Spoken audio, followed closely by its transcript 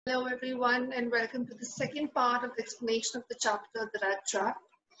Hello everyone and welcome to the second part of the explanation of the chapter The Rattrap.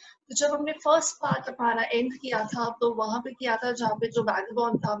 तो जब हमने first part हमारा and किया था तो वहां पे किया था जहाँ पे जो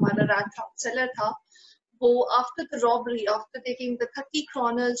वैगबॉन था हमारा रैट्रैप सेलर था वो after the robbery after taking the 30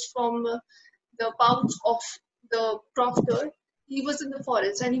 kroners from the pouch of the crofter he was in the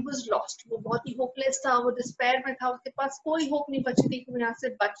forest and he was lost. वो बहुत ही होपलेस था, वो डिस्पेयर में था, उसके पास कोई होप नहीं बची थी कि वो यहाँ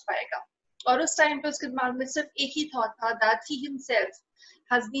से बच पाएगा और उस टाइम पे उसके दिमाग में सिर्फ एक ही थॉट था that he himself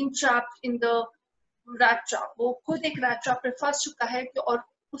has been trapped in the rat trap. वो खुद एक rat trap में फंस चुका है और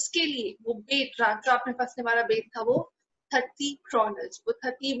उसके लिए वो बेट rat trap में फंसने वाला बेट था वो 30 kroners. वो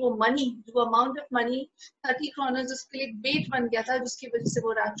 30 वो मनी जो अमाउंट ऑफ मनी 30 kroners उसके लिए बेट बन गया था जिसकी वजह से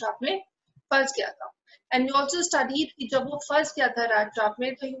वो rat trap में फंस गया था. And we also studied कि जब वो फंस गया था rat trap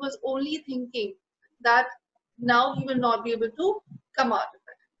में तो he was only thinking that now he will not be able to come out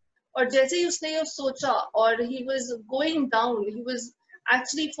of it. और जैसे ही उसने ये सोचा और he was going down, he was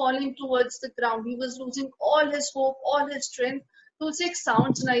actually falling towards the ground, he was losing all his hope, all his strength. तो उसे एक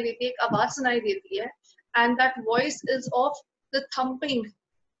sound सुनाई देती है, एक आवाज सुनाई देती है and that voice is of the thumping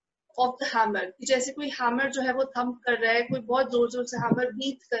of the hammer. जैसे कोई hammer जो है वो थम्प कर रहा है, कोई बहुत जोर जोर से hammer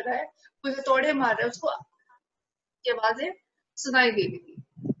बीट कर रहा है, कोई हथौड़े मार रहा है, उसको की आवाजें सुनाई दे रही थी.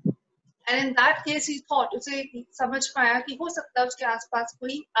 And in that case he thought, उसे समझ पाया कि हो सकता है उसके आसपास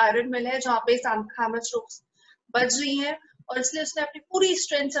कोई आयरन मिल है जहाँ पे हैमर स्ट्रोक्स बज रही हैं और इसलिए उसने अपनी पूरी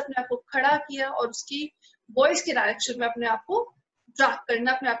स्ट्रेंथ से अपने आप को खड़ा किया और उसकी वॉइस के डायरेक्शन में अपने आप को ड्रैग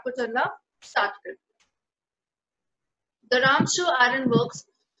करना, अपने आप को चलना स्टार्ट कर दिया. The Ramshaw iron works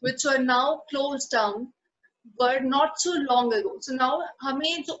which were now closed down were not so long ago. So now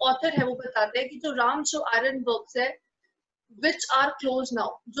हमें जो ऑथर है वो बताते हैं कि जो रामशो आयरन वर्क्स है which are closed now,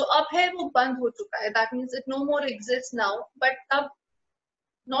 जो अब है वो बंद हो चुका है, that means it no more exists now, but तब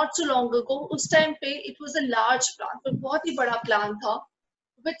not so long ago उस टाइम पे it was a large plant, तो बहुत ही बड़ा प्लान था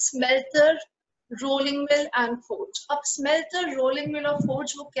with smelter, rolling mill and forge. अब smelter, rolling mill और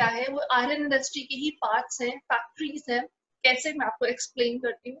forge वो क्या है, वो आयरन इंडस्ट्री के ही पार्ट्स हैं, फैक्ट्रीज हैं. कैसे मैं आपको एक्सप्लेन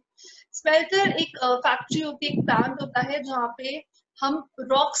करती हूँ. स्मेल्टर एक फैक्ट्री होती है, एक प्लांट होता है जहाँ पे हम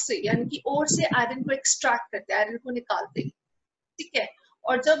रॉक से यानी कि ओर से आयरन को एक्सट्रैक्ट करते हैं, आयरन को निकालते हैं, ठीक है.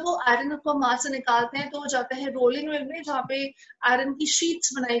 और जब वो आयरन को मार से निकालते हैं तो वो जाता है रोलिंग मिल में जहाँ पे आयरन की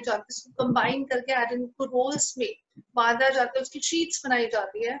शीट्स बनाई जाती है, उसको कंबाइन करके आयरन को रोल्स में बांधा जाता है, उसकी शीट्स बनाई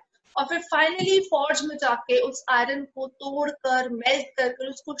जाती है और फिर फाइनली फॉर्ज में जाके उस आयरन को तोड़कर मेल्ट कर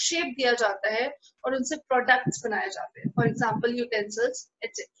उसको शेप दिया जाता है और उनसे प्रोडक्ट्स बनाए जाते हैं, for example utensils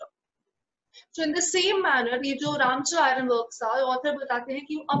etcetera. So in the same manner ये जो रामचो आयरन वर्क्स था, ऑथर बताते हैं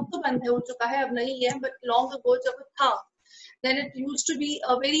कि अब तो बंद हो चुका है, अब नहीं है, बट लॉन्ग अगो जब था then it used to be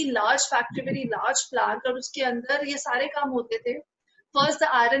a very large factory, very large plant और उसके अंदर ये सारे काम होते थे. First the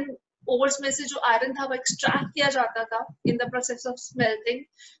iron ores में से जो आयरन था वो एक्सट्रैक्ट किया जाता था in the process of smelting,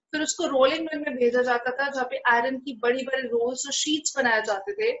 फिर उसको रोलिंग मिल में भेजा जाता था जहाँ पे आयरन की बड़ी बड़ी रोल्स और शीट्स बनाए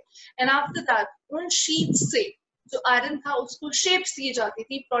जाते थे and after that उन शीट्स से जो आयरन था उसको शेप्स दी जाती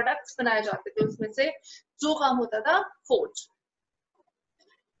थी, प्रोडक्ट्स बनाए जाते थे उसमें से, जो काम होता था forge.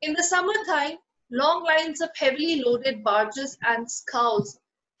 In the summertime, long lines of heavily loaded barges and scows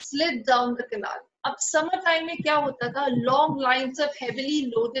slid down the canal. अब summer time में क्या होता था, long lines of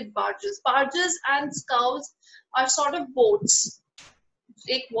heavily loaded barges and scows are sort of boats.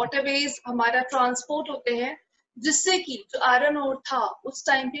 एक waterways हमारा transport होते हैं जिससे कि जो आयरन ओर था उस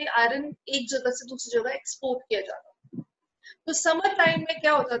टाइम पे आयरन एक जगह से दूसरी जगह एक्सपोर्ट किया जाता. तो समर टाइम में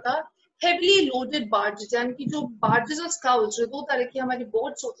क्या होता था, हेवली लोडेड बार्जेस यानी कि जो बार्जेस और स्काउस, जो दो तरह की हमारी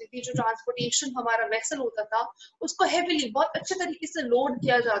बोट्स होती थी, जो ट्रांसपोर्टेशन हमारा वेसल होता था उसको हेवली बहुत अच्छे तरीके से लोड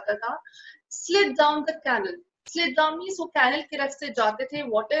किया जाता था. Slid down the canal, slid down means वो कैनल के रास्ते जाते थे,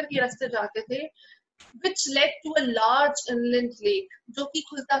 वाटर के रास्ते जाते थे, which led to a large inland lake, जो कि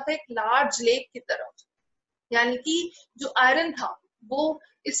खुलता था एक लार्ज लेक की तरफ. यानी कि जो आयरन था वो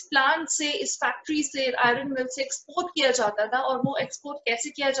इस प्लांट से, इस फैक्ट्री से, आयरन मिल से एक्सपोर्ट किया जाता था और वो एक्सपोर्ट कैसे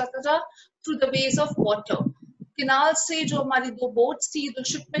किया जाता था, through the ways of water. Canal से जो हमारी दो बोट्स थी, दो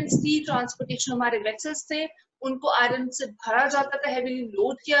शिपमेंट्स थी, ट्रांसपोर्टेशन हमारे वेसल्स थे, उनको आयरन से भरा जाता था, हेवीली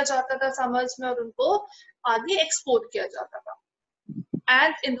लोड किया जाता था समर्स में और उनको आगे एक्सपोर्ट किया जाता था.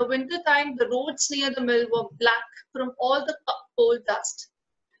 And in the winter time, the roads near the mill were black from all the coal dust.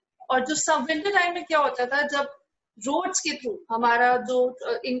 और जो सब विंटर टाइम में क्या होता था, जब रोड्स के थ्रू हमारा जो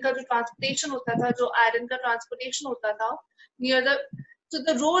इनका जो ट्रांसपोर्टेशन होता था, जो आयरन का ट्रांसपोर्टेशन होता था नियर द, तो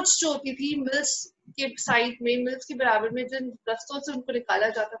द रोड्स जो होती थी मिल्स के साइड में, मिल्स के बराबर में जिन रस्तों से उनको निकाला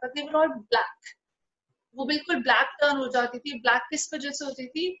जाता था, दे वर ऑल ब्लैक. वो बिल्कुल ब्लैक टर्न हो जाती थी. ब्लैक किस वजह से होती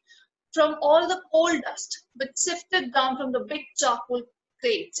थी, from all the coal dust which sifted down from the big charcoal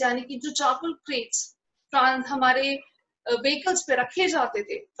crates, यानी कि जो charcoal crates हमारे व्हीकल्स पे रखे जाते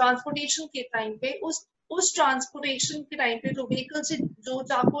थे ट्रांसपोर्टेशन के टाइम पे, उस ट्रांसपोर्टेशन के टाइम पे जो व्हीकल से जो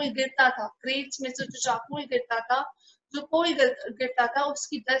चाकोल गिरता था, क्रेट्स में से जो चाकोल गिरता था, जो कोल गिरता था,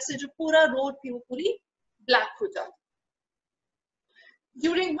 उसकी डस्ट से जो पूरा रोड थी वो पूरी ब्लैक हो जाती।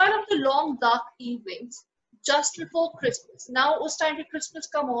 During one of the long dark evenings just before Christmas, now उस टाइम पे क्रिसमस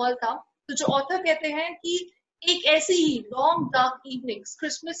का माहौल था, तो जो ऑथर कहते हैं कि एक ऐसी ही लॉन्ग डार्क इवनिंग्स,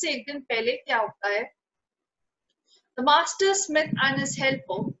 क्रिसमस से एक दिन पहले क्या होता है, the master smith and his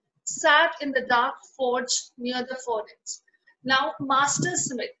helper sat in the dark forge near the furnace. Now master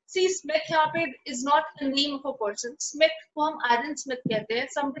smith, see smith यहाँ पे is not the name of a person. Smith को हम iron smith कहते हैं,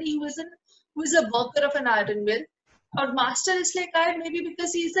 somebody who is a worker of an iron mill. और master इसलिए कहा है, may be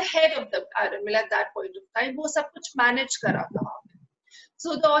because he is the head of the iron mill at that point of time, वो सब कुछ मैनेज करा था वहां पे।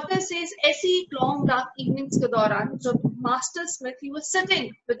 सो द ऑथर सेज ऐसी लॉन्ग डार्क इवनिंग्स के दौरान जब master Smith he was sitting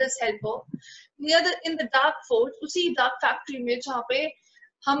with his helper near the in the dark forge, उसी डार्क फैक्ट्री में जहाँ पे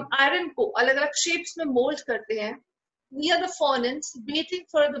हम आयरन को अलग अलग शेप्स में मोल्ड करते हैं, near the furnace waiting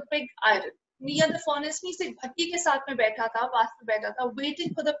for the pig iron. Near the furnace means एक भट्टी के साथ में बैठा था, पास में बैठा था,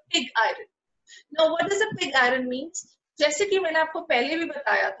 waiting for the pig iron. Now, what does a pig iron means? जैसे कि मैंने आपको पहले भी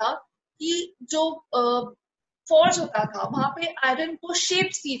बताया था कि जो फॉर्ज होता था वहां पे आयरन को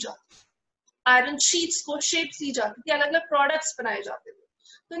शेप्स दी जाती, आयरन शीट्स को शेप्स दी जाती थी, अलग अलग प्रोडक्ट्स बनाए जाते थे।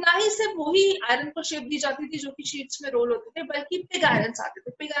 तो ना ही सिर्फ वही आयरन को शेप दी जाती थी जो कि शीट्स में रोल होते थे, बल्कि पिग आयरन आते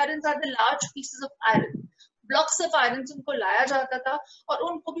थे। Pig iron are the large pieces of iron, blocks of iron उनको लाया जाता था और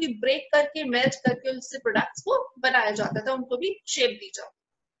उनको भी ब्रेक करके मेल्ट करके उससे प्रोडक्ट्स को बनाया जाता था, उनको भी शेप दी जाती।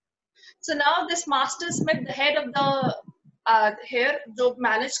 So now this master smith, the head of the here जो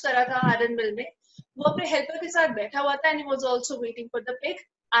मैनेज करा था आयरन मिल में, वो अपने हेल्पर के साथ बैठा हुआ था, and he was also waiting for the pig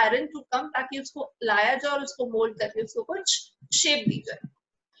iron to come, ताकि उसको लाया जाए और उसको मोल्ड करके उसको कुछ शेप दी जाए।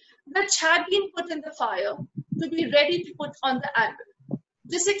 Which had been put in the fire to be ready to put on the anvil,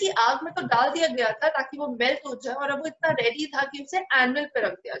 जिसे कि आग में तो डाल दिया गया था ताकि वो मेल्ट हो जाए, और अब वो इतना रेडी था कि उसे एनविल पे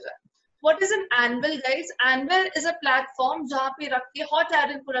रख दिया जाए। What is an anvil, guys? Anvil is a platform जहाँ पे रख के हॉट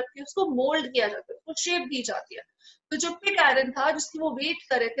आयरन को रख के उसको मोल्ड किया जाता है, उसको शेप दी जाती है। तो जो पिग आयरन था जिसकी वो वेट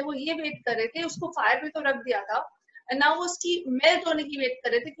कर रहे थे, वो ये वेट कर रहे थे, उसको फायर पे तो रख दिया था, ना वो उसकी मेल्ट होने की वेट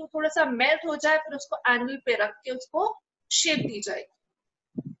कर रहे थे कि वो थोड़ा सा मेल्ट हो जाए, फिर उसको एनविल पे रख के उसको शेप दी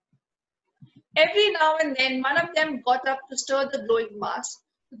जाएगी। Every now and then one of them got up to stir the glowing mass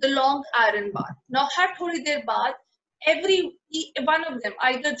with the long iron bar. Now हर थोड़ी देर बाद every one of them,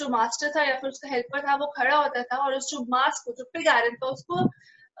 either जो मास्टर था या फिर उसका हेल्पर था, वो खड़ा होता था और उस जो मास को, जो पिग आयरन था, उसको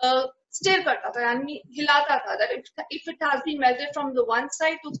स्टिर करता था, यानी हिलाता था। if it has been melted from the one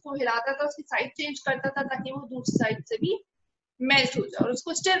side, तो उसको हिलाता था, उसकी साइड चेंज करता था ताकि वो दूसरी साइड से भी मेल्ट हो जाए, और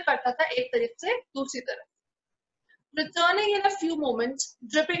उसको स्टिर करता था एक तरफ से दूसरी तरफ। Returning in a few moments,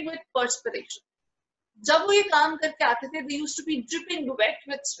 dripping with perspiration. जब वो ये काम करके आते थे, they used to be dripping wet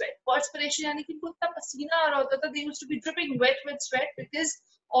with sweat. Perspiration यानी कि उनको इतना पसीना आ रहा होता था, they used to be dripping wet with sweat because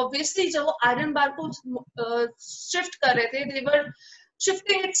obviously जब वो आयरन बार को शिफ्ट कर रहे थे, they were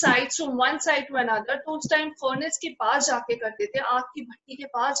shifting its sides from one side to another. तो उस टाइम फर्नेस के पास जाके करते थे, आग की भट्टी के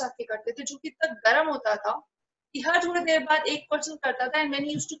पास जाके करते थे, जो कि इतना गर्म होता था कि हर थोड़ी देर बाद एक पर्सन करता था, and when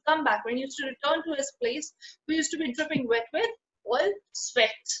he used to come back, when he used to return to his place, he used to be dripping wet with all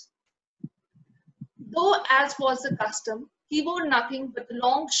sweat. Though, as was the custom, he wore nothing but a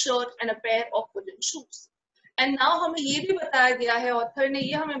long shirt and a pair of wooden shoes. And now हमें ये भी बताया गया है, author ने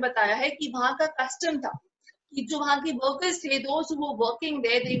ये हमें बताया है कि वहाँ का कस्टम था कि जो वहाँ की वर्कर्स थे, those who were working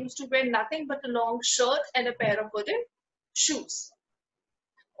there, they used to wear nothing but a long shirt and a pair of wooden shoes.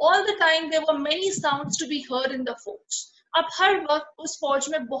 All the time there were many sounds to be heard in the forge. अब हर वक्त उस फौज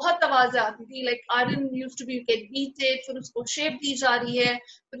में बहुत आवाजें आती थी, like iron used to be get beaten, फिर उसको शेप दी जा रही है,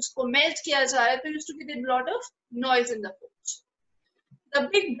 फिर उसको मेल्ट किया जा रहा है, तो used to be a lot of noise in the forge. The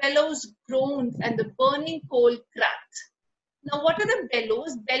big bellows groaned and the burning coal cracked. Now what are the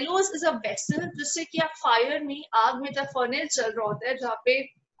bellows? Bellows is a vessel जिससे कि आप फायर में, आग में जब फर्नेस चल रहा होता है, जहाँ पे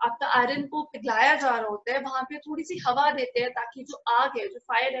आपका आयरन को पिघलाया जा रहा होता है, वहां पे थोड़ी सी हवा देते हैं ताकि जो आग है, जो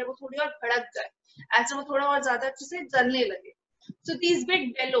फायर है, वो थोड़ी और भड़क जाए, ऐसे वो थोड़ा और ज्यादा अच्छे से जलने लगे। So these big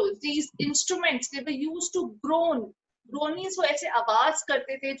bellows, these instruments, they were used to groan. Groan means वो ऐसे आवाज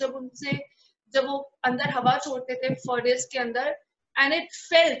करते थे जब वो अंदर हवा छोड़ते थे फर्नेस के अंदर, and it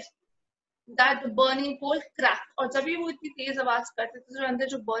felt that the burning coal cracked. और जब भी वो इतनी तेज आवाज करते थे, जो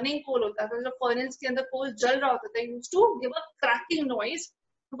अंदर जो burning coal होता था, जो फर्नेस के अंदर कोल जल रहा होता था, used to give a cracking noise,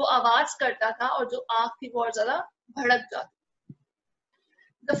 वो आवाज करता था और जो आग थी वो और ज्यादा भड़क जाती।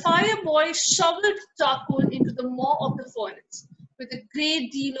 The fire boy shoveled charcoal into the maw of the furnace with a great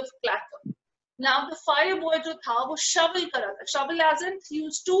deal of clatter. Now the fire boy जो था वो shovel कर रहा था, shovel as in he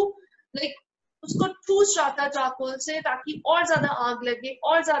used to like उसको ठूस रहा था चाकुल से ताकि और ज्यादा आग लगे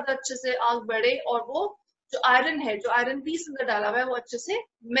और ज्यादा अच्छे से आग बढ़े और वो जो आयरन है, जो आयरन पीस अंदर डाला हुआ है, वो अच्छे से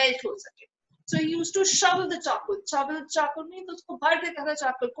मेल्ट हो सके. So he used to shovel the charcoal. Charcoal means उसको भर देता था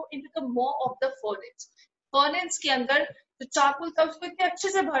चाकुल को into the maw of the furnace. Furnace के अंदर जो चाकुल था उसको इतने अच्छे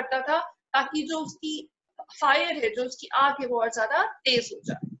से भरता था ताकि जो उसकी फायर है, जो उसकी आग है, वो और ज्यादा तेज हो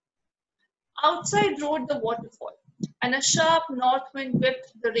जाए. Outside roared the waterfall, and a sharp north wind whipped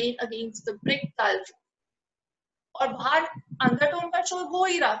the rain against the brick tile roof. और बाहर अंदर तो उनका शोर हो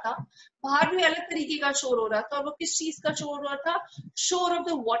ही रहा था, बाहर भी अलग तरीके का शोर हो रहा था. और वो किस चीज का शोर हो रहा था? शोर of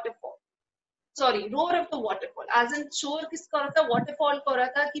the waterfall, sorry, roar of the waterfall. As in शोर किसका हो रहा था? वाटरफॉल का हो रहा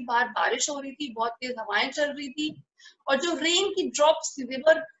था कि बाहर बारिश हो रही थी, बहुत तेज हवाएं चल रही थी और जो रेन की ड्रॉप्स थी,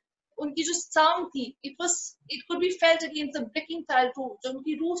 देवर उनकी जो साउंड थी, it could be felt against the breaking tile roof. जो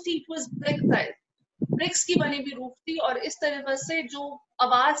उनकी रूफ थी, it was brick tile, BRICS की बनी हुई रूफ थी. और इस तरह से जो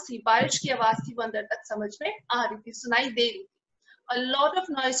आवाज थी, बारिश की आवाज थी, वो अंदर तक समझ में आ रही थी, सुनाई दे रही थी. A lot of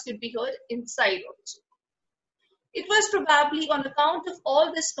noise could be heard inside also. It was probably on account of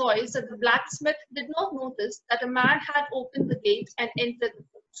all this noise that the blacksmith did not notice that a man had opened the gate and entered the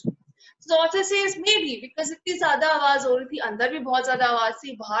court. So the author says maybe because इतनी ज्यादा आवाज हो रही थी, अंदर भी बहुत ज्यादा आवाज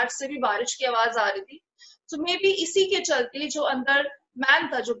थी, बाहर से भी बारिश की आवाज आ रही थी. So maybe इसी के चलते जो अंदर मैन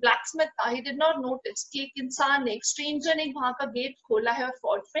था, जो blacksmith था, he did not notice कि एक इंसान ने, एक stranger ने वहां का गेट खोला है और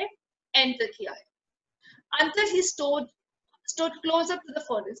फोर्ट में एंटर किया है. Until he stood close up to the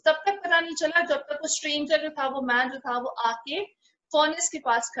furnace. तब तक पता नहीं चला जब तक वो stranger जो था, वो man जो था, वो आके furnace के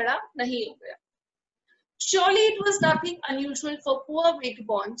पास खड़ा नहीं हो गया. Surely it was nothing unusual for poor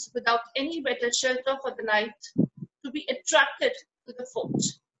vagabonds without any better shelter for the night to be attracted to the fort.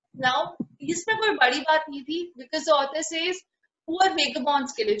 Now, इसमें कोई बड़ी बात नहीं थी because the author says poor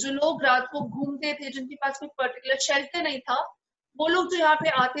vagabonds के लिए, जो लोग रात को घूमते थे, जिनके पास कोई particular shelter नहीं था, वो लोग जो यहाँ पे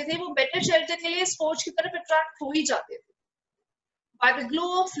आते थे, वो better shelter के लिए इस फौज की तरफ attract हो ही जाते थे. By the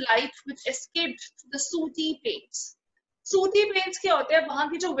glow of light which escaped through the sooty panes. Sooty panes क्या होते हैं? वहां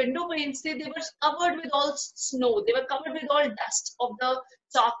की जो window panes थे, they were covered with all snow. They were covered with all dust of the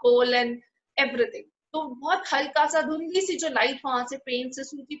charcoal and everything. तो बहुत हल्का सा धुंधली सी जो लाइट वहां से पेन से,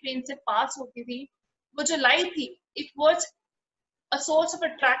 सूती पेन से पास होती थी, वो जो लाइट थी, it was a source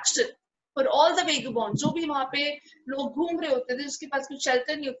of attraction for all the vagabonds. जो भी वहां पे लोग घूम रहे होते थे, जिसके पास कोई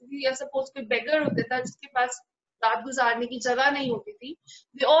शेल्टर नहीं होती थी, या सपोज कोई बेगर होता था जिसके पास रात गुजारने की जगह नहीं होती थी,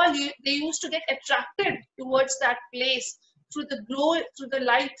 they used to get attracted towards that place through the glow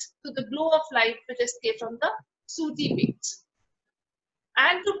of light which escaped from the sooty panes,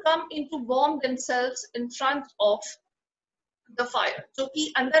 and to come in to warm themselves in front of the fire. जो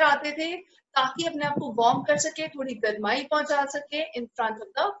कि अंदर आते थे ताकि अपने आप को warm कर सके, थोड़ी गर्माई पहुंचा सके in front of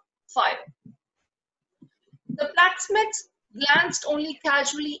the fire. The blacksmith glanced only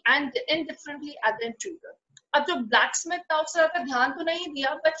casually and indifferently at the intruder. अब जो ब्लैकस्मिथ था उसने ज्यादा ध्यान तो नहीं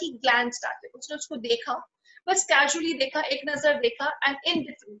दिया, but he glanced at it. उसने उसको देखा, बस कैजुअली देखा, एक नजर देखा, and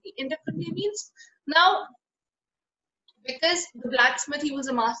indifferently means now because the blacksmith, he was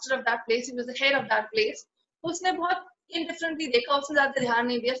a master of that place, he was the head of that place, उसने बहुत indifferently देखा, उसने ज्यादा ध्यान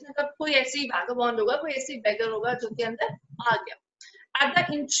नहीं दिया. उसने कहा कोई ऐसे ही vagabond होगा, कोई ऐसे ही beggar होगा जो कि अंदर आ गया. At the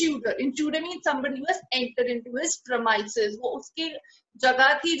intruder means somebody who has entered into his premises. वो उसकी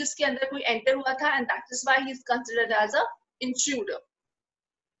जगह थी जिसके अंदर कोई enter हुआ था, and that is why he is considered as a intruder.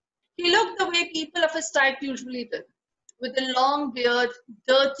 He looked the way people of his type usually did, with a long beard,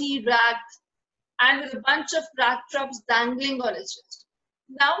 dirty rags, and with a bunch of rat traps dangling on his chest.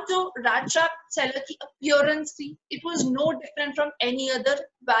 Now, जो rat trap seller की appearance थी, it was no different from any other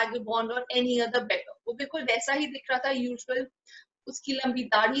vagabond or any other beggar. वो बिल्कुल वैसा ही दिख रहा था usual. उसकी लंबी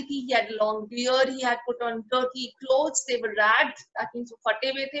दाढ़ी थी, he had long beard, he had put on dirty clothes, they were ragged, that means वो फटे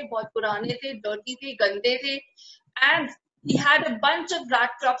हुए थे, बहुत पुराने थे, dirty थे, गंदे थे, and he had a bunch of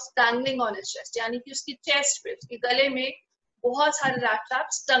rat traps dangling on his chest, यानी कि उसकी chest पे, उसके गले में बहुत सारे rat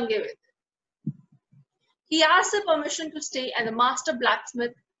traps टंगे हुए थे. He asked the permission to stay, and the master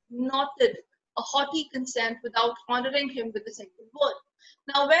blacksmith nodded a haughty consent without honoring him with a single word.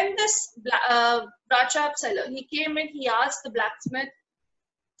 Now, when this Rattrap seller, he came in, he asked the blacksmith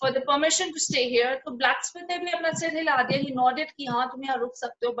for the permission to stay here. So blacksmith ने भी अपना सिर हिला दिया. He nodded कि हाँ तुम यहाँ रुक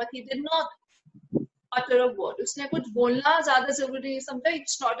सकते हो, but he did not utter a word. उसने कुछ बोलना ज़्यादा ज़रूरी नहीं समझा. He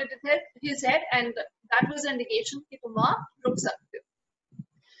just nodded his head, and that was an indication कि तुम वहाँ रुक सकते हो.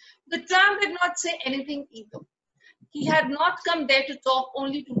 The tramp did not say anything either. He had not come there to talk,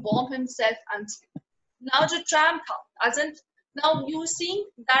 only to warm himself and sleep. Now जो tramp था, as in now you see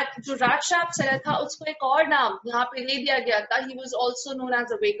that जो Rattrap seller था, उसको एक और नाम यहाँ पे दे दिया गया था. He was also known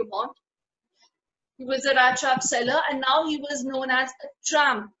as a vagabond. He was a Rattrap seller, and now he was known as a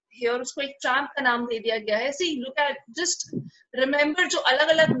tramp. here उसको एक ट्रैम्प का नाम दे दिया गया है. See, look at, just remember जो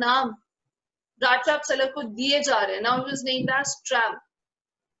अलग-अलग नाम Rattrap seller को दिए जा रहे हैं. Now he was named as Tramp.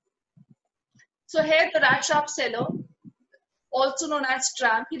 So here the Rattrap seller, also known as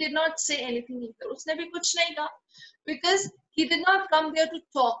Tramp, he did not say anything either. उसने भी कुछ नहीं कहा, because he did not come there to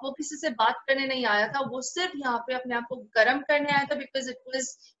talk. वो किसी से बात करने नहीं आया था. वो सिर्फ यहाँ पे अपने आप को गर्म करने आया था, because it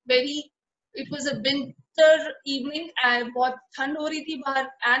was a winter evening and बहुत ठंड हो रही थी बाहर,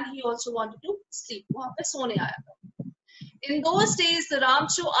 and he also wanted to sleep. वहाँ पे सोने आया था. In those days, the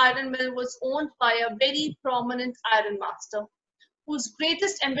Ramcho iron mill was owned by a very prominent iron master, whose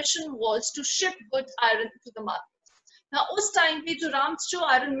greatest ambition was to ship good iron to the market. Now, उस time पे जो रामचो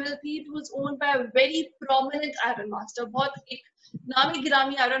iron मिल थी, it was owned by a very prominent iron master. बहुत एक नामी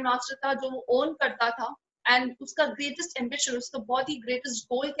गिरामी iron master था जो वो ओन करता था, and उसका greatest ambition, उसका बहुत ही greatest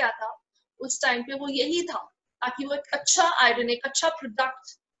goal क्या था उस टाइम पे, वो यही था ताकि वो एक अच्छा आयरन, एक अच्छा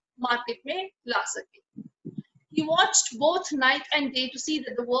प्रोडक्ट मार्केट में ला सके. He watched both night and day to see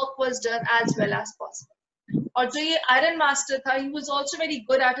that the work was done as well as possible. और जो ये आयरन मास्टर था, he was also very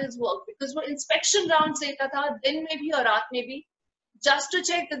good at his work, because वो inspection rounds लेता था दिन में भी और रात में भी, just to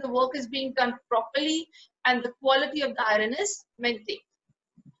check that the work is being done properly and the quality of the iron is maintained.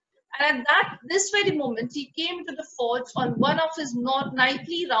 And at this very moment, he came to the forge on one of his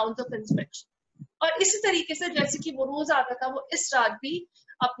nightly rounds of inspection. और इसी तरीके से जैसे कि वो रोज आता था, वो इस रात भी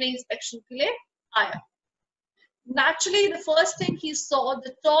अपने इंस्पेक्शन के लिए आया. Naturally, the first thing he saw,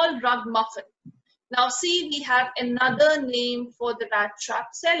 the tall rug muffin. Now see, we have another name for the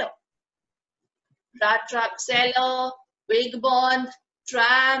Rattrap seller. Rattrap seller, vagabond,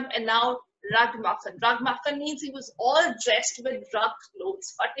 tramp, and now rug muffin. Rug muffin means he was all dressed with rug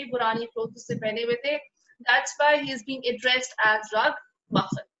clothes. Fate purani clothes se pehne hue the. That's why he is being addressed as rug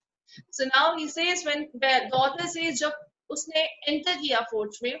muffin. So now he says, when the author says jab usne enter kiya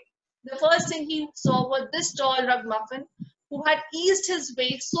forge mein, the first thing he saw was this tall rug muffin who had eased his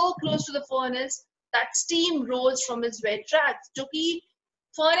way so close to the furnace that steam rose from his wet rags. जो कि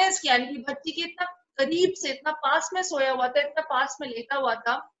furnace यानी कि भट्टी के इतना करीब से, इतना पास में सोया हुआ था, इतना पास में लेटा हुआ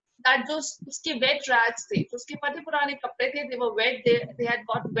था, that जो उसके wet rags थे, जो उसके फटे पुराने कपड़े थे, they were wet, they had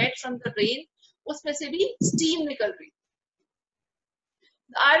got wet from the rain, उसमें से भी steam निकल रही.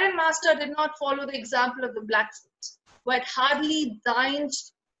 The iron master did not follow the example of the blacksmith, who had hardly deigned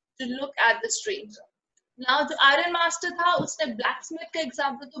to look at the stranger. Now, जो iron master था, उसने blacksmith का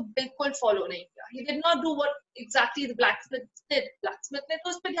example तो बिल्कुल follow नहीं किया. He did not do what exactly the blacksmith did. Blacksmith ने तो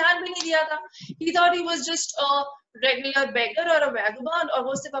उस पर ध्यान भी नहीं दिया था. He thought he was just a regular beggar or a vagabond, और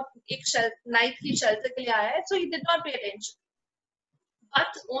वो सिर्फ एक night की shelter के लिए आया है, so he did not pay attention. But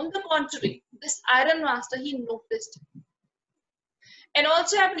on the contrary, this iron master, he noticed. And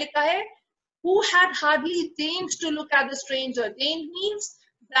also यहाँ पे लिखा है, who had hardly deigned to look at the stranger. Deigned means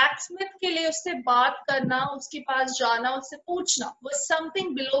blacksmith के लिए उससे बात करना, उसके पास जाना, उससे पूछना was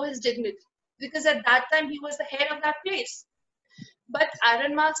something below his dignity, because at that time he was the head of that place. But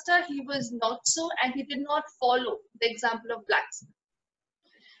iron master, he was not so, and he did not follow the example of blacksmith.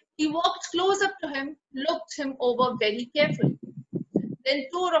 He walked close up to him, looked him over very carefully, then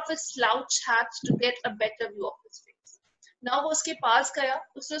tore off his slouch hat to get a better view of his face. Now वो उसके पास गया,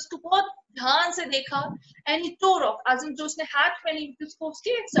 उसने उसको बहुत ध्यान से देखा, and he tore off, as in जो उसने hat पहनी थी उसको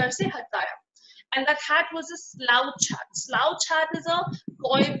उसके सर से हटाया. And that hat was a slouch hat. Slouch hat is a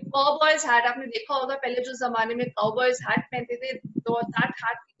cowboy's hat. आपने देखा होगा पहले जो जमाने में cowboys hat पहनते थे, तो that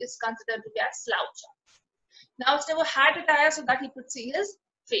hat is considered to be a slouch hat. Now उसने वो hat हटाया so that he could see his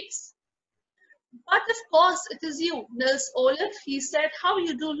face. But of course it is you, Nils Olaf, he said. How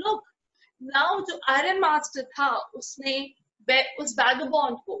you do look. Now जो iron master था, उसने उस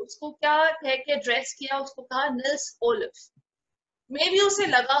वैगबॉन्ड को, उसको क्या कह के ड्रेस किया, उसको कहा निल्स ओलिफ. मे बी उसे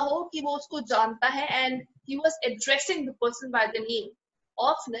लगा हो कि वो उसको जानता है, and he was addressing the person by the name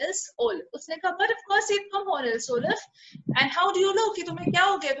of Nils ओलिफ. उसने कहा, बट ऑफ कोर्स ये तुम हो Nils ओलिफ, and how do you look, कि तुम्हें क्या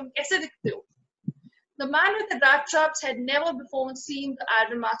हो गया, तुम कैसे दिखते हो. The man with the rat traps had never before seen the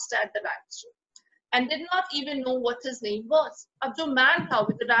iron master at the rat store, and did not even know what his name was. अब जो man था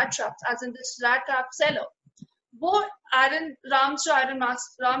with the rat traps, as in this rat trap seller, वो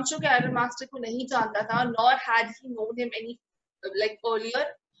रामचो के iron master को नहीं जानता था, nor had he known him any like earlier.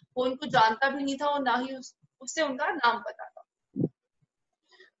 वो उनको जानता भी नहीं था और ना ही उससे उनका नाम पता था.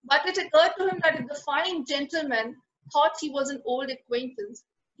 But it occurred to him that if the fine gentleman thought he was an old acquaintance,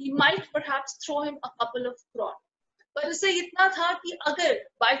 he might perhaps throw him a couple of crowns. पर उसे इतना था कि अगर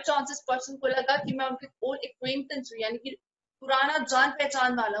बाय चांस इस पर्सन को लगा कि मैं उनके ओल्ड एक्वेंटेंस हूँ, यानी कि पुराना जान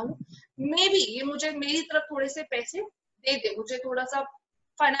पहचान वाला हूँ, मे बी ये मुझे मेरी तरफ थोड़े से पैसे दे दे, मुझे थोड़ा सा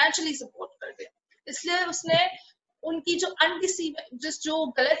फाइनेंशियली सपोर्ट कर दे, इसलिए उसने उनकी जो जो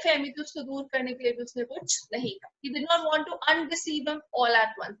गलत फहमी थी उसको दूर करने के लिए भी उसने कुछ नहीं कहा. He did not want to undeceive them all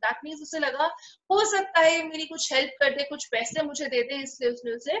at once. That means उसे लगा हो सकता है मेरी कुछ हेल्प कर दे, कुछ पैसे मुझे दे दे, इसलिए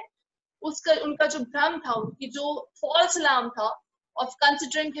उसने उसे उनका जो भ्रम था, उनकी जो फॉल्स अलार्म था of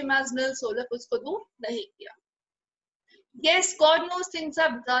considering him as nil solar, उसको दूर नहीं किया. Yes, God knows things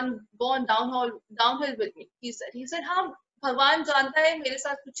have gone downhill with me. He said, हाँ, भगवान जानता है मेरे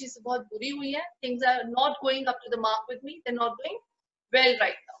साथ कुछ चीजें बहुत बुरी हुई हैं. Things are not going up to the mark with me. They're not going well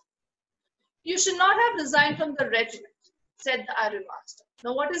right now. You should not have resigned from the regiment, said the Iron Master.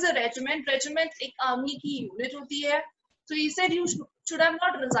 Now, what is a regiment? Regiment एक army की unit होती है. So he said you should have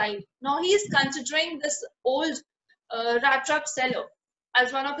not resigned. Now he is considering this old Rattrap seller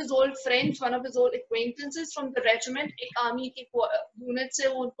as one of his old friends, one of his old acquaintances from the regiment. एक army की unit से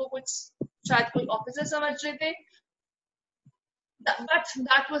वो उनको कुछ शायद कोई officer समझ रहे थे. But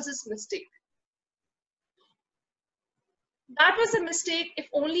that was his mistake. That was a mistake. If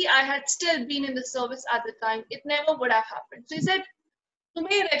only I had still been in the service at the time, it never would have happened. So he said,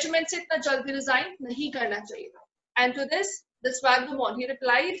 तुम्हें regiment से इतना जल्दी resign नहीं करना चाहिए था. And to this vagabond, he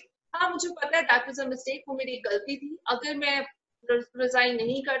replied, हाँ मुझे पता है that was a mistake, वो मेरी गलती थी. अगर मैं resign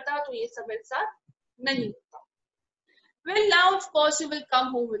नहीं करता तो ये सब मेरे साथ नहीं होता. Well, now of course you will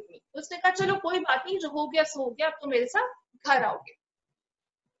come home with me. उसने कहा चलो कोई बात नहीं, जो हो गया सो हो गया, अब तो मेरे साथ घर आओगे.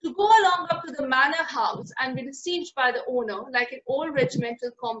 To go along up to the manor house and be received by the owner like an old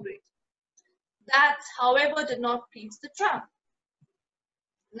regimental comrade. That, however, did not please the tramp.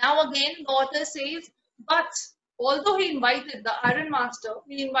 Now again, the author says, but although he invited the Iron Master,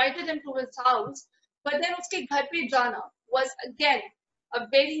 he invited him to his house, but then uske ghar pe jana was again a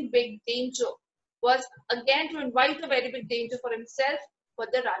very big danger. Was again to invite a very big danger for himself, for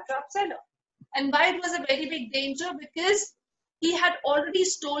the Rattrap seller. And why it was a very big danger? Because he had already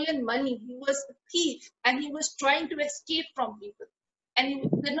stolen money. He was a thief and he was trying to escape from people. And he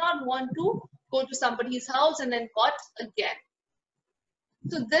did not want to go to somebody's house and then caught again.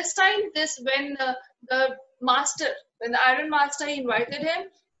 So this time, when the Iron Master, he invited him,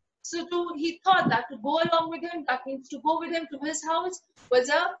 he thought that to go along with him, that means to go with him to his house, was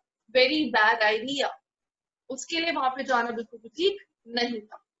a very bad idea. उसके लिए वहां पे जाना बिल्कुल भी ठीक नहीं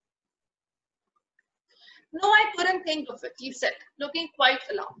था. No, I couldn't think of it, he said, looking quite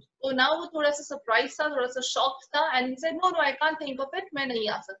alarmed. So now वो थोड़ा सा surprised था, थोड़ा सा shocked था, and he said, no, I can't think of it, मैं नहीं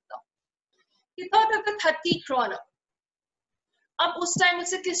आ सकता. He thought of the 30 kroner. अब उस टाइम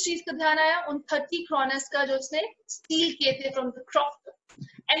उसे किस चीज का ध्यान आया? उन 30 kroners का जो उसने steal किए थे from the crofter.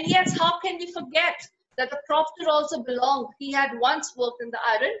 And yes, how can we forget that the crofter also belonged? He had once worked in the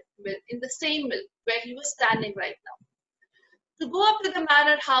iron mill, in the same mill where he was standing right now. To go up to the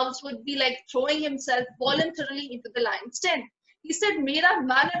manor house would be like throwing himself voluntarily into the lion's den. He said, "Mera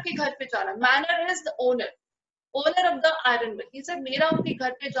manor ke ghar pe jana." Manor is the owner of the iron mill. He said, "Mera unke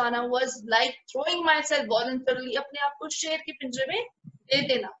ghar pe jana was like throwing myself voluntarily." अपने आप को शेर के पिंजरे में दे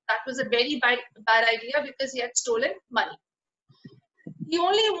देना. That was a very bad idea because he had stolen money. He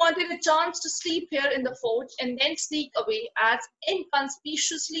only wanted a chance to sleep here in the forge and then sneak away as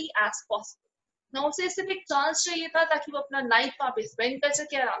inconspicuously as possible. Now उसे सिर्फ एक chance चाहिए था ताकि वो अपना night वहां पे स्पेंड कर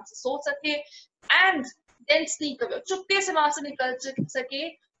सके, आराम से सो सके, and then sneak away, चुपके से वहां से निकल सके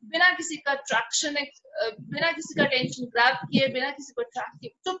बिना किसी का ट्रैक्शन, बिना किसी का टेंशन ग्रैब किए, बिना किसी को ट्रैक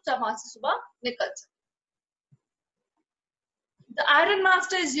किए, चुपचाप वहां से सुबह निकल सके. The Iron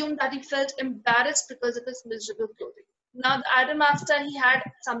Master assumed that he felt embarrassed because of his miserable clothing. Now the Iron Master, he had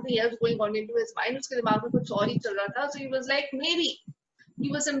something else going on into his mind. उसके दिमाग में कुछ और ही चल रहा था. So he was like, maybe he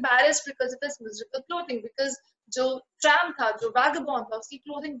was embarrassed because of his miserable clothing, because जो tramp था, जो vagabond था, उसकी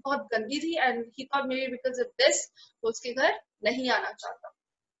clothing बहुत गंदी थी, and he thought maybe because of this वो उसके घर नहीं आना चाहता.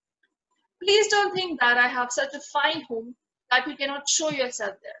 Please don't think that I have such a fine home that you cannot show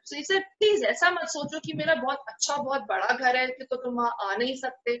yourself there. So he said, please ऐसा मत सोचो कि मेरा बहुत अच्छा बहुत बड़ा घर है कि तो तुम वहाँ आ नहीं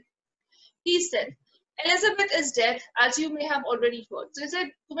सकते. He said, Elizabeth is dead, as you may have already heard. So he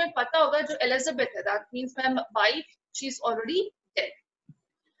said, तुम्हें पता होगा जो Elizabeth है, that means my wife, she's already dead.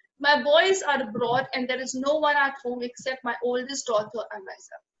 My boys are abroad and there is no one at home except my oldest daughter and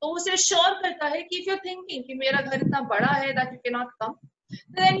myself. तो उसे sure करता है कि if you're thinking कि मेरा घर इतना बड़ा है that you cannot come,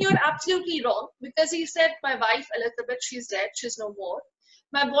 then you're absolutely wrong, because he said my wife Elizabeth, she's dead, she's no more.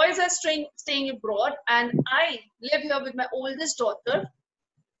 My boys are staying abroad and I live here with my oldest daughter.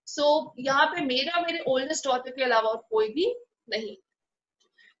 So यहाँ पे मेरा मेरे oldest daughter के अलावा और कोई भी नहीं.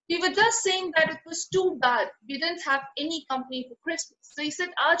 We were just saying that it was too bad we didn't have any company for Christmas. So he said,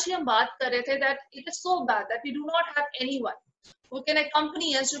 आज ही हम बात कर रहे थे that it is so bad that we do not have anyone who can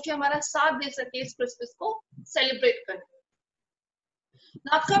accompany us, जो कि हमारा साथ दे सके इस Christmas को celebrate करने.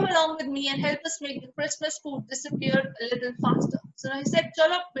 Now come along with me and help us make the Christmas food disappear a little faster. So he said,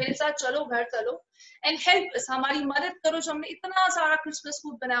 चलो मेरे साथ चलो घर चलो and help us, हमारी मदद करो जो हमने इतना सारा Christmas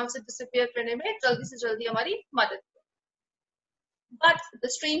food बनाया उसे disappear करने में जल्दी से जल्दी हमारी मदद करो. But the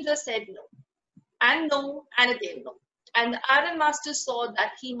stranger said no, and no, and again no. And the iron master saw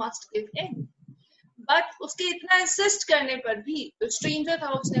that he must give in. But उसके इतना insist करने पर भी जो stranger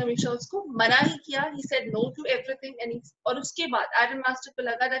था उसने हमेशा उसको मना ही किया. He said no to everything and और उसके बाद iron master को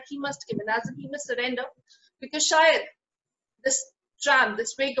लगा that he must give in, as if he must surrender, because शायद this tramp,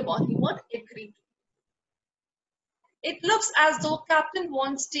 this vagabond, he won't agree. It looks as though Captain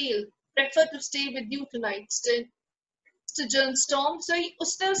Von Steele preferred to stay with you tonight, Sturgeon Storm. So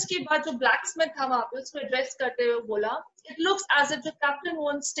उसने उसके बाद जो blacksmith था वहाँ पे उसको address करते हुए बोला, it looks as if the Captain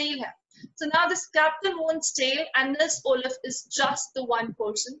Von Steele है. So now this Captain Von Steele and Nils Olaf is just the one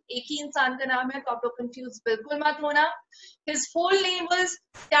person. एक ही इंसान का नाम है, तो आप लोग confused बिल्कुल मत होना. His whole name was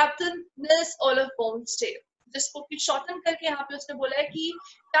Captain Nils Olaf Von Steele. जिसको कि शॉर्टन करके यहाँ पे उसने बोला है कि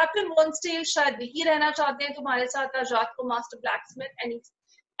कैप्टन वॉन स्टील शायद यही रहना चाहते हैं तुम्हारे साथ आज रात को master blacksmith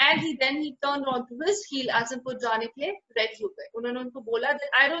and he turned on to his heel as in वो जाने के लिए रेडी हो गए. उन्होंने उनको बोला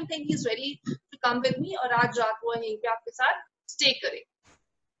that I don't think he's ready to come with me और आज रात वो यहीं पे आपके साथ stay करे.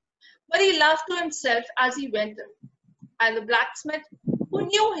 But he laughed to himself as he went in, and the blacksmith, who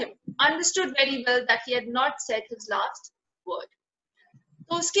knew him, understood very well that he had not said his last word.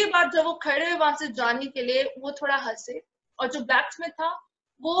 तो उसके बाद जब वो खड़े हुए वहां से जाने के लिए वो थोड़ा हंसे और जो ब्लैकस्मिथ था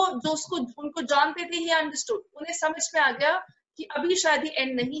वो जो उसको उनको जानते थे ही अंडरस्टूड, उन्हें समझ में आ गया कि अभी शायद ये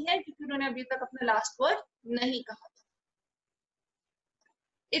एंड नहीं है क्योंकि उन्होंने अभी तक अपना लास्ट वर्ड नहीं कहा था.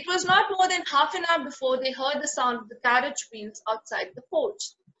 It was not more than half an hour before they heard the sound of the carriage wheels outside the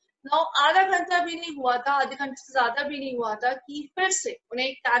forge. Now आधा घंटा भी नहीं हुआ था, आधे घंटे से ज्यादा भी नहीं हुआ था कि फिर से उन्हें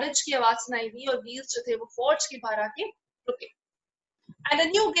एक कैरेज की आवाज सुनाई दी और व्हील्स जो थे वो फोर्ज के बाहर आके रुके. And a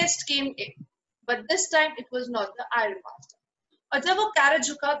new guest came in, but this time it was not the Iron Master. और जब वो कैरेज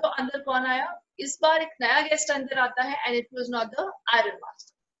रुका तो अंदर कौन आया? इस बार एक नया गेस्ट अंदर आता है, and it was not the Iron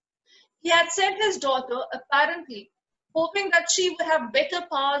Master. He had sent his daughter, apparently hoping that she would have better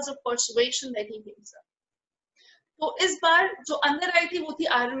powers of persuasion than he himself. तो इस बार जो अंदर आई थी वो थी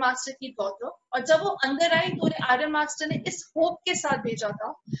आयरन मास्टर की डॉटर, और जब वो अंदर आई तो आयरन मास्टर ने इस होप के साथ भेजा था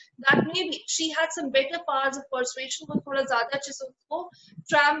that maybe she had some better powers of persuasion, वो थोड़ा ज्यादा अच्छे से उसको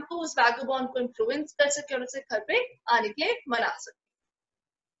ट्रैम्प को, उस वैगबॉन्ड को इन्फ्लुएंस कर सके और उसे घर पे आने के लिए मना सके.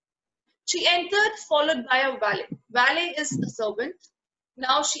 She entered followed by a valet. Valet is a servant.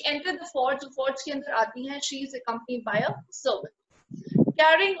 Now she entered the forge. The forge के अंदर आती है. She is accompanied by a servant,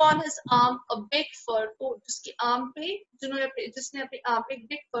 carrying on his arm a big fur coat. जिसके arm पे जिसने अपने arm पे एक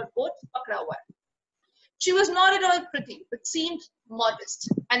big fur coat पकड़ा हुआ है. She was not at all pretty, but seemed modest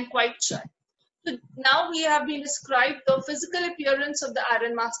and quite shy. So now we have been described the physical appearance of the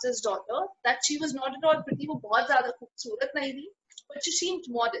Iron Master's daughter, that she was not at all pretty. वो बहुत ज़्यादा खूबसूरत नहीं थी, but she seemed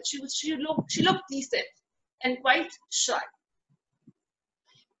modest. She looked decent and quite shy.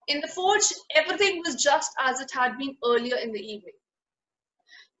 In the forge, everything was just as it had been earlier in the evening.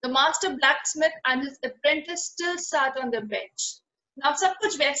 The master blacksmith and his apprentice still sat on their bench. Now सब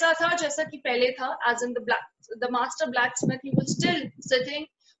कुछ वैसा था जैसा कि पहले था, as in the master blacksmith, he was still sitting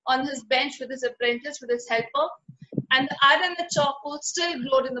on his bench with his apprentice, with his helper, and the iron and charcoal still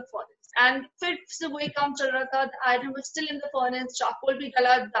glowed in the furnace. And फिर से वही काम चल रहा था. The iron was still in the furnace, charcoal भी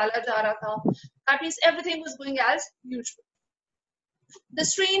डाला जा रहा था. That means everything was going as usual. The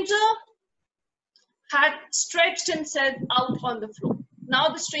stranger had stretched himself out on the floor. Now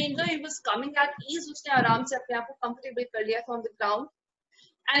the stranger, he was coming at ease. उसने आराम से अपने आप को comfortable कर लिया था on the ground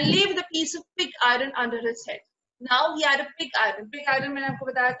and leave the piece of pig iron under his head. Now he had a pig iron. Pig iron मैंने आपको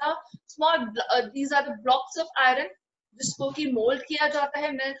बताया था, small. These are the blocks of iron जिसको कि mold किया जाता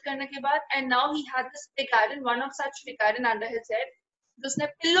है melt करने के बाद. And now he had this pig iron, one of such pig iron under his head, जिसने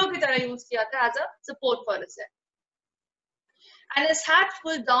pillow की तरह use किया था as a support for his head. And his hat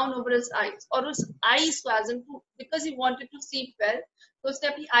pulled down over his eyes, और उस eyes को as in because he wanted to see well, तो उसने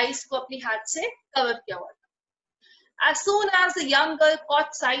अपनी eyes को अपनी hat से cover किया हुआ था. As soon as the young girl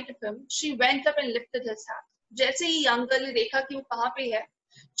caught sight of him, she went up and lifted his hat. जैसे ही young girl ने देखा कि वो कहाँ पे है,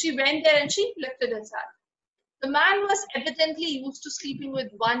 she went there and she lifted his hat. The man was evidently used to sleeping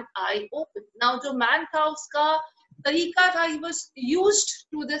with one eye open. Now जो man था उसका तरीका था, he was used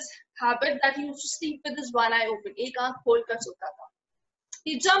to this habit that he used to sleep with his one eye open. एक आंख खोल कर सोता था.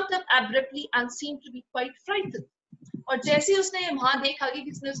 He jumped up abruptly and seemed to be quite frightened. और जैसे ही उसने वहां देखा कि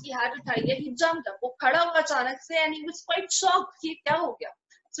किसने उसकी हाथ उठाई है, he jumped up. वो खड़ा हुआ अचानक से, and he was quite shocked कि क्या हो गया.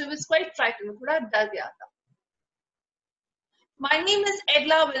 So he was quite frightened. थोड़ा डर गया था. My name is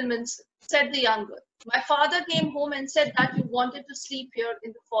Egla Wilmanson, said the young girl. My father came home and said that you wanted to sleep here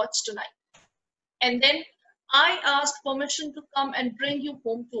in the forge tonight. And then I asked permission to come and bring you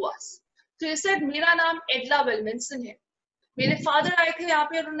home to us. So he said, मेरा नाम एडला वेलमिंसन है. मेरे father आए थे यहाँ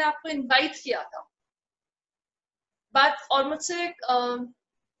पे और उन्होंने आपको इनवाइट किया था. और मुझसे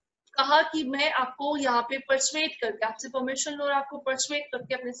कहा कि मैं आपको यहाँ पे परसुएट करके, आपसे परमिशन लो और आपको परसुएट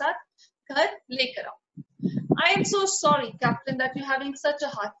करके अपने साथ घर लेकर आओ. I am so sorry, Captain, that you're having such a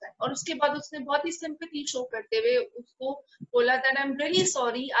hard time. और उसके बाद उसने बहुत ही sympathy show करते हुए उसको बोला that I'm really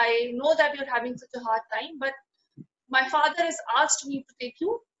sorry. I know that you're having such a hard time, but my father has asked me to take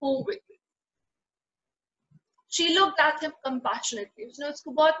you home with me. She looked at him compassionately. उसने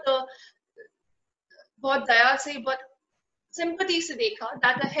उसको बहुत दया से, बहुत sympathy से देखा,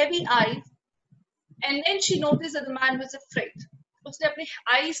 that a heavy eyes, and then she noticed that the man was afraid. उसने अपने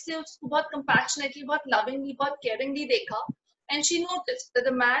eyes से उसको बहुत compassionately, बहुत lovingly, बहुत caringly देखा, and she noticed that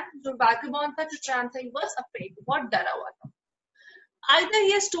the man जो vagabond था, जो tramp था, he was afraid, बहुत डरा हुआ था. Either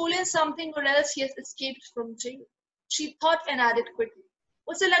he has stolen something or else he has escaped from jail. She thought and added quickly.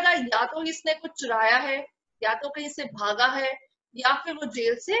 उसे लगा या तो इसने कुछ चुराया है, या तो कहीं से भागा है, या फिर वो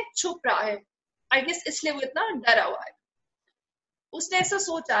जेल से छुप रहा है. I guess इसलिए वो इतना डरा हुआ है. उसने ऐसा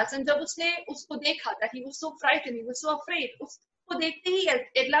सोचा, जब उसने उसको देखा that he was so frightened, he was so afraid. उसको देखते ही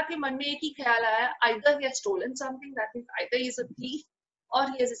एडला के मन में एक ही ख्याल आया, either he has stolen something, that means either he is a thief or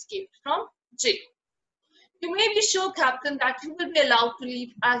he has escaped from jail. You may be sure, Captain, that you will be allowed to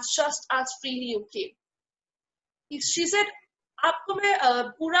leave as just as freely you came. She said, आपको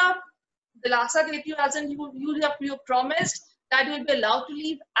मैं पूरा दिलासा देती हूँ, as in you promised that you will be allowed to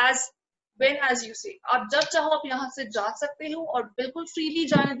leave as when as you say. आप जब चाहो आप यहाँ से जा सकते हो और बिल्कुल freely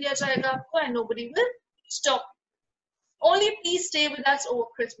जाने दिया जाएगा आपको, and nobody will stop. Only please stay with us over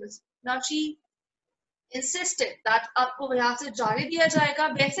Christmas. Now she insisted that आपको यहाँ से जाने दिया जाएगा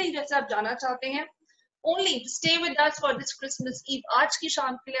वैसे ही जैसे आप जाना चाहते हैं. Only stay with us for this Christmas Eve. आज की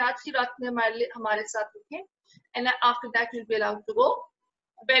शाम के लिए, आज की रात में हमारे साथ रुकें. And after that you'll be allowed to go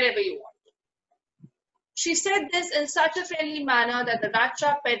wherever you want. She said this in such a friendly manner that the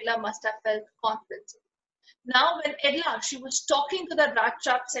Rattrap peddler must have felt confident. Now when Edla, she was talking to the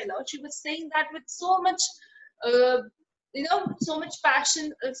Rattrap seller, she was saying that with so much, so much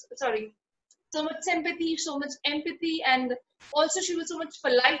passion, so much sympathy, so much empathy, and also she was so much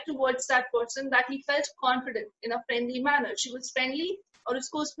polite towards that person that he felt confident in a friendly manner. She was friendly और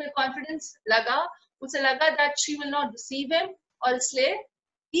उसको उसमें confidence लगा, उसे लगा that she will not deceive him और इसलिए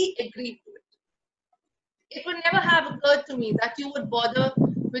he agreed to it. It would never have occurred to me that you would bother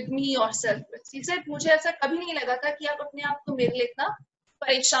with me yourself. He said, मुझे ऐसा कभी नहीं लगा था कि आप अपने आप को मेरे लिए इतना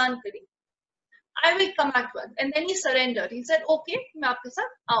परेशान करें. I will come at once. And then he surrendered. He said, okay, मैं आपके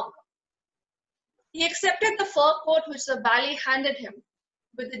साथ आऊँगा. He accepted the fur coat which the valet handed him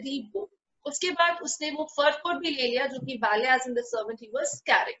with the deep bow. उसके बाद उसने वो fur coat भी ले लिया जो कि valet, as in the servant, he was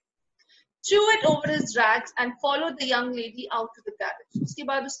carrying. Threw it over his rags and followed the young lady out to the carriage. उसके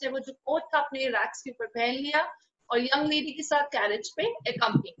बाद उसने वो जो कोट था अपने rags के ऊपर पहन लिया और young lady के साथ carriage पे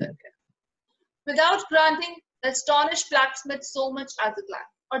accompany कर गया. Without granting the astonished blacksmith so much as a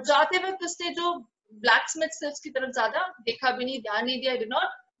glance. और जाते वक्त उसने जो blacksmith से उसकी तरफ ज़्यादा देखा भी नहीं, ध्यान नहीं दिया. Did not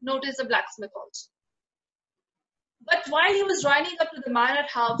notice the blacksmith also. But while he was riding up to the manor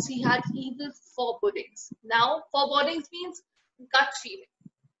house, he had evil forebodings. Now, forebodings means gut feeling.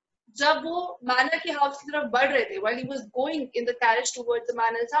 जब वो manor के house की तरफ बढ़ रहे थे, while he was going in the carriage towards the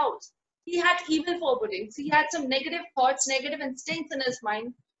manor's house, he had evil forebodings. He had some negative thoughts, negative instincts in his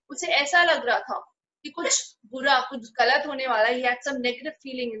mind. उसे ऐसा लग रहा था कि कुछ बुरा, कुछ गलत होने वाला. He had some negative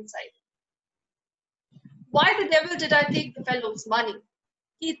feeling inside. Why the devil did I take the fellow's money?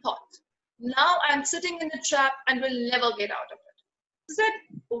 He thought. Now I'm sitting in the trap and will never get out of it. He said,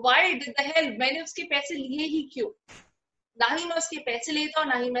 why did the hell मैंने उसके पैसे लिए ही क्यों? ना ही मैं उसके पैसे लेता और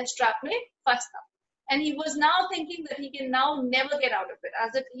ना ही मैं ट्रैप में फंसता. And he was now thinking that he can now never get out of it,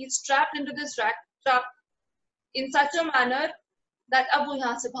 as if he's trapped into this trap in such a manner that अब वो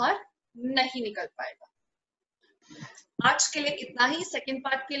यहाँ से बाहर नहीं निकल पाएगा. आज के लिए इतना ही second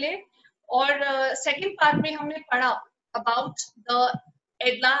part के लिए. और second part में हमने पढ़ा about the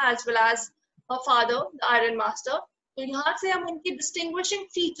Edla as well as her father, the Iron Master. तो यहाँ से हम उनकी distinguishing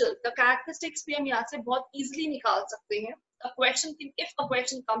features, the characteristics भी हम यहाँ से बहुत easily निकाल सकते हैं. If a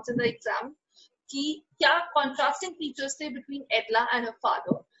question comes in the exam, कि क्या contrasting features थे between Edla and her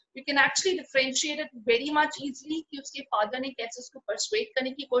father, we can actually differentiate it very much easily कि उसके father ने कैसे उसको persuade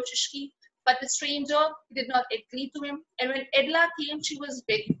करने की कोशिश की, but the stranger did not agree to him. And when Edla came, she was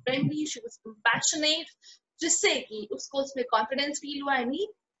very friendly, she was compassionate, जिससे कि उसको उसमें confidence feel हुआ and he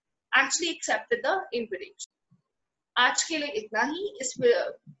actually accepted the invitation. आज के लिए इतना ही. इस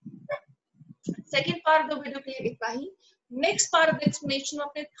second part of the video के लिए इतना ही. Next part of the explanation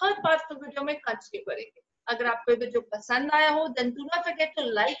अपने third part of the video में कंटिन्यू करेंगे. अगर आपको वीडियो पसंद आया हो then do not forget to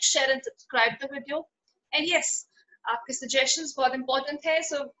like, share and subscribe the video. And yes, आपके suggestions बहुत important है,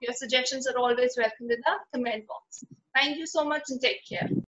 so your suggestions are always welcome in the comment box. Thank you so much and take care.